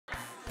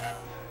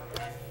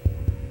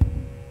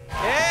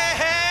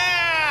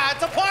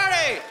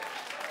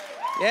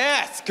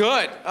Yeah, it's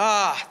good.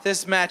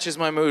 This matches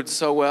my mood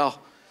so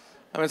well.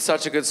 I'm in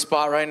such a good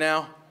spot right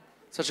now.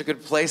 Such a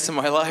good place in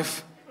my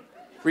life.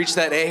 Reached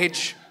that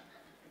age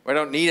where I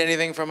don't need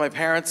anything from my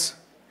parents.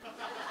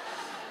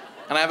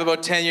 And I have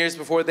about 10 years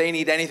before they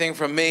need anything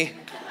from me.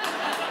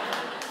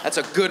 That's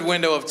a good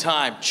window of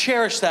time.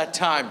 Cherish that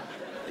time.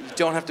 You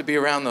don't have to be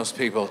around those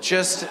people.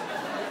 Just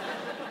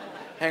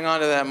hang on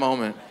to that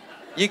moment.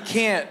 You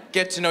can't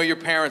get to know your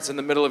parents in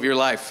the middle of your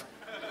life.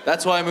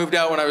 That's why I moved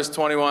out when I was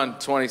 21,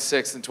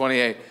 26, and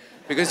 28.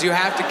 Because you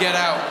have to get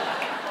out.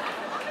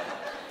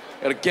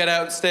 You gotta get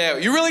out and stay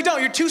out. You really don't.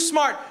 You're too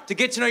smart to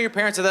get to know your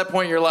parents at that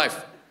point in your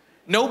life.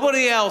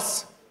 Nobody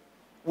else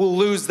will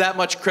lose that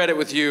much credit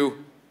with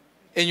you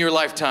in your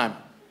lifetime,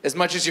 as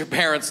much as your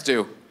parents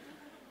do.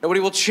 Nobody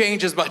will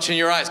change as much in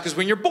your eyes, because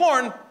when you're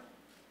born,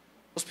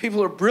 those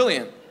people are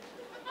brilliant.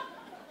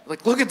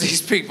 Like, look at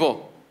these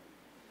people.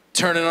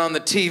 Turning on the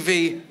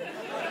TV.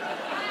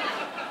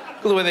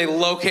 Look at the way they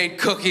locate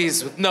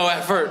cookies with no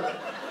effort.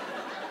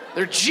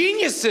 They're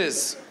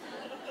geniuses.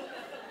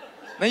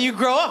 Then you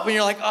grow up and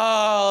you're like,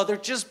 oh, they're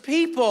just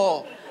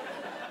people.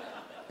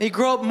 And you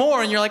grow up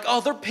more and you're like,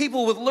 oh, they're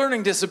people with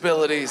learning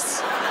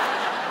disabilities.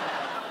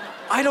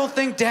 I don't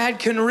think Dad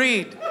can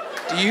read.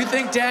 Do you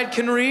think Dad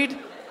can read?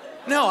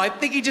 No, I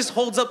think he just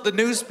holds up the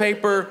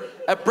newspaper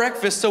at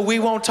breakfast so we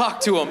won't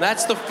talk to him.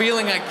 That's the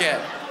feeling I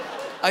get.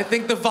 I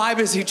think the vibe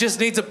is he just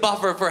needs a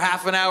buffer for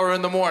half an hour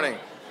in the morning.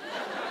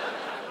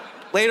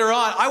 Later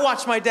on, I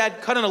watched my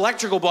dad cut an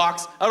electrical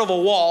box out of a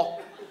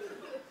wall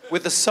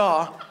with a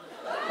saw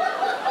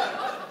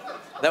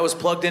that was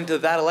plugged into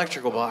that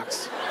electrical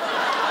box.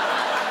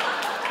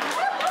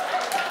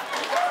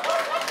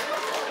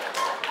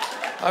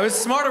 I was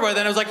smarter by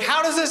then. I was like,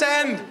 how does this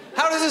end?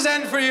 How does this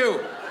end for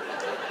you?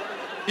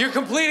 You're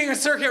completing a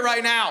circuit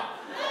right now.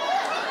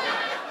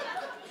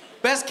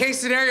 Best case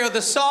scenario,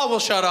 the saw will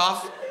shut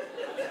off.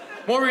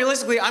 More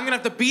realistically, I'm gonna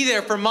have to be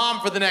there for Mom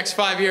for the next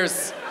 5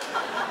 years.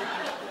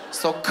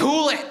 So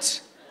cool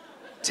it.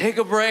 Take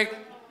a break.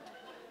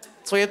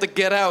 That's why you have to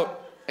get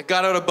out. I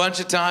got out a bunch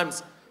of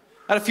times.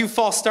 I had a few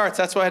false starts,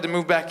 that's why I had to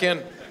move back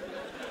in.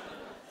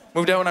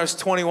 Moved out when I was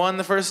 21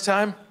 the first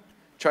time.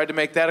 Tried to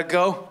make that a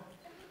go.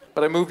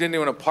 But I moved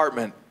into an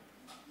apartment.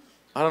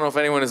 I don't know if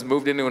anyone has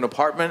moved into an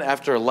apartment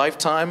after a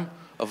lifetime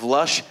of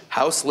lush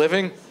house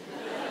living.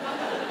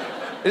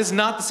 It is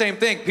not the same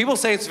thing. People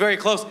say it's very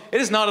close.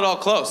 It is not at all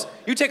close.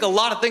 You take a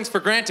lot of things for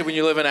granted when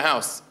you live in a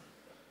house.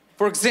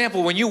 For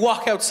example, when you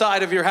walk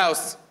outside of your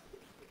house,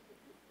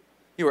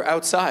 you are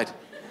outside.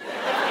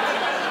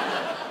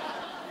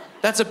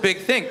 That's a big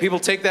thing. People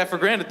take that for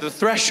granted. The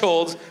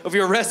threshold of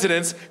your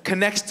residence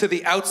connects to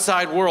the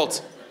outside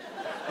world.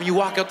 When you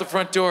walk out the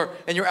front door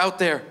and you're out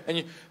there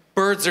and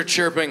birds are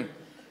chirping,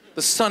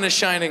 the sun is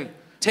shining,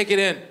 take it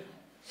in.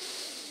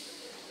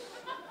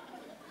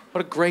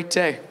 What a great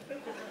day.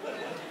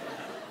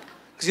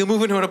 Because you'll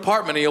move into an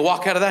apartment and you'll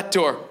walk out of that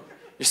door.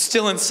 You're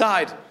still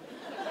inside.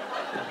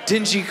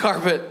 Dingy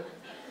carpet.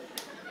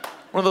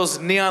 One of those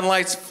neon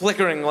lights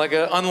flickering like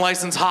an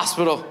unlicensed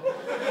hospital.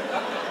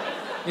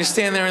 You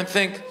stand there and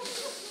think,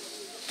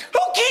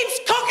 who keeps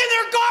cooking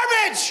their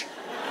garbage?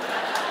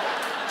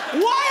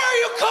 Why are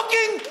you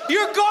cooking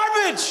your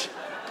garbage?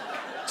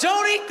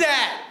 Don't eat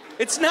that.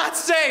 It's not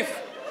safe.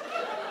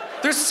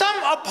 There's some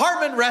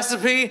apartment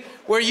recipe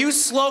where you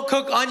slow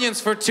cook onions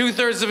for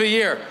 2/3 of a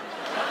year.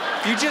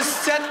 You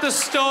just set the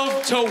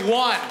stove to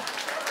 1.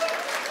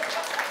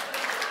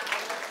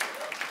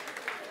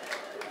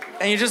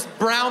 And you just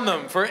brown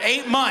them for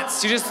 8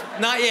 months. You just,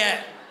 not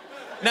yet.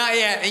 Not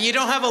yet. And you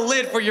don't have a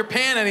lid for your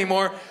pan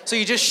anymore, so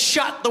you just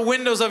shut the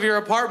windows of your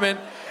apartment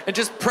and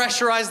just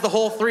pressurize the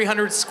whole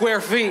 300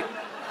 square feet.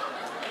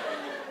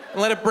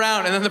 And let it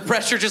brown, and then the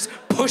pressure just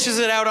pushes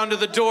it out onto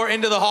the door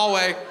into the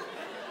hallway.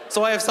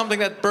 So I have something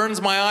that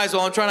burns my eyes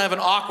while I'm trying to have an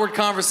awkward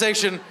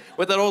conversation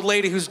with that old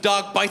lady whose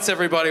dog bites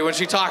everybody when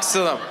she talks to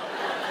them.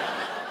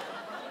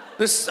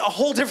 There's a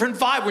whole different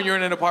vibe when you're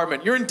in an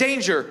apartment. You're in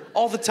danger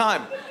all the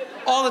time.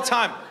 All the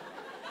time.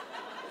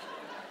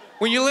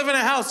 When you live in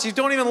a house, you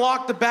don't even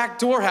lock the back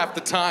door half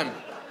the time.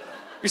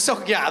 You're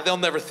so, yeah, they'll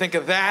never think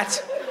of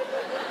that.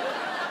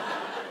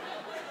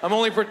 I'm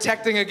only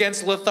protecting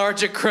against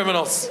lethargic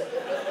criminals.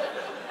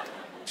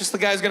 Just the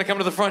guy who's gonna come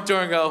to the front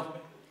door and go,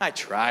 I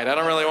tried, I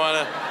don't really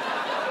wanna.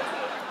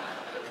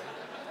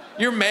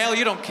 Your mail,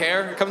 you don't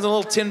care. It comes in a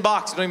little tin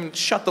box. You don't even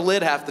shut the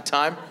lid half the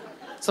time.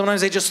 Sometimes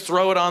they just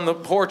throw it on the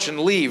porch and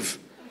leave.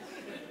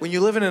 When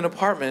you live in an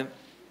apartment,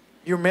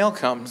 your mail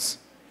comes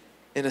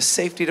in a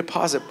safety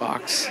deposit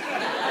box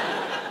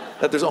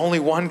that there's only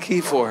one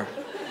key for.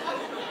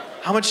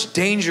 How much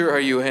danger are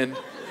you in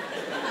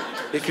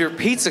if your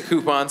pizza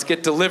coupons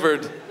get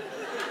delivered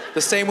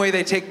the same way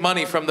they take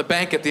money from the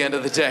bank at the end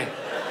of the day?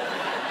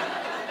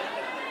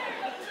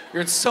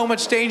 You're in so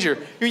much danger.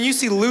 When you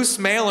see loose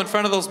mail in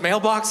front of those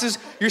mailboxes,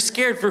 you're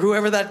scared for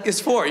whoever that is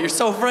for. You're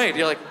so afraid.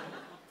 You're like,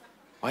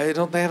 why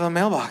don't they have a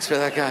mailbox for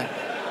that guy?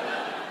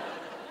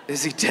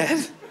 Is he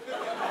dead?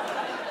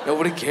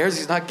 Nobody cares,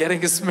 he's not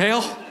getting his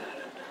mail.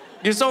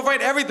 You're so afraid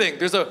of everything.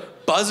 There's a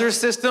buzzer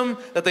system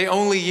that they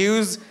only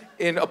use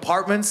in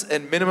apartments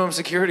and minimum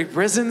security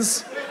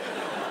prisons.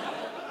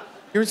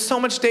 You're in so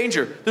much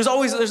danger.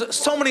 There's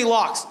so many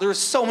locks. There are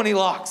so many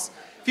locks.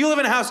 If you live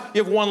in a house,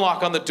 you have one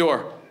lock on the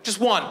door. Just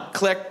one,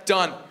 click,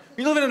 done. If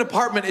you live in an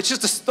apartment, it's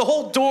just the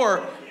whole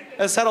door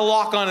has had a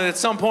lock on it at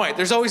some point.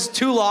 There's always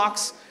 2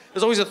 locks.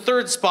 There's always a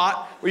 3rd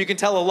spot where you can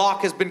tell a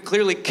lock has been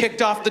clearly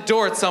kicked off the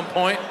door at some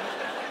point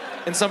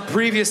in some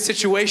previous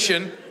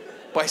situation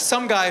by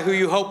some guy who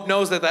you hope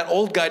knows that that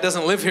old guy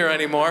doesn't live here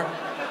anymore,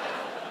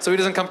 so he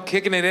doesn't come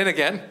kicking it in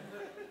again.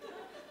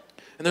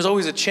 And there's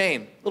always a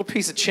chain, a little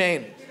piece of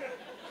chain,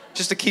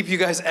 just to keep you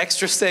guys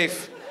extra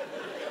safe.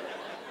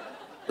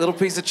 Little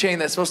piece of chain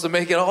that's supposed to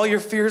make all your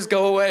fears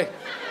go away.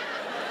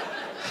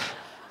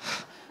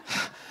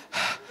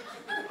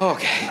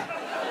 Okay.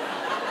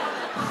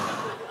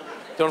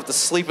 Don't have to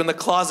sleep in the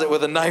closet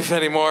with a knife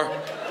anymore.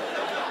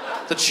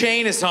 The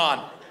chain is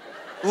on.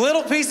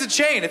 Little piece of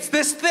chain. It's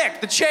this thick,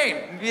 the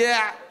chain.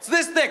 Yeah, it's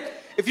this thick.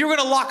 If you were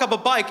gonna lock up a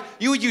bike,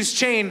 you would use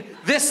chain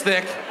this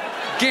thick,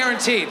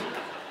 guaranteed.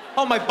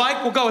 Oh, my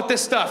bike, we'll go with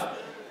this stuff.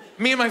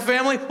 Me and my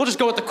family, we'll just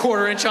go with the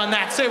 1/4 inch on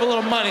that, save a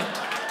little money.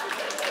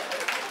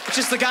 It's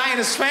just the guy and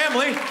his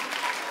family.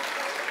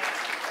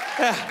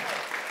 Yeah.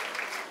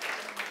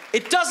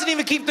 It doesn't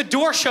even keep the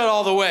door shut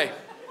all the way.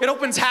 It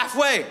opens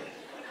halfway.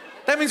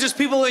 That means there's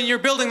people in your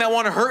building that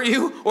want to hurt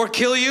you or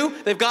kill you.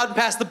 They've gotten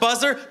past the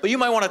buzzer, but you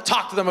might want to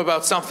talk to them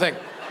about something.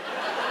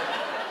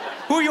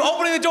 Who are you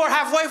opening the door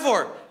halfway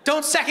for?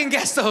 Don't second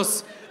guess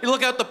those. You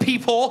look out the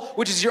peephole,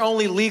 which is your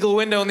only legal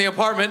window in the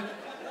apartment,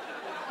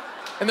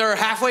 and there are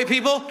halfway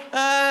people.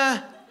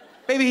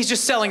 Maybe he's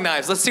just selling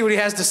knives. Let's see what he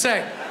has to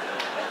say.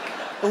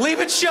 Leave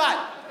it shut.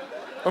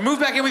 Or move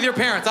back in with your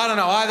parents. I don't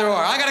know, either or.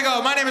 I gotta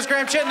go. My name is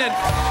Graham Chittenden.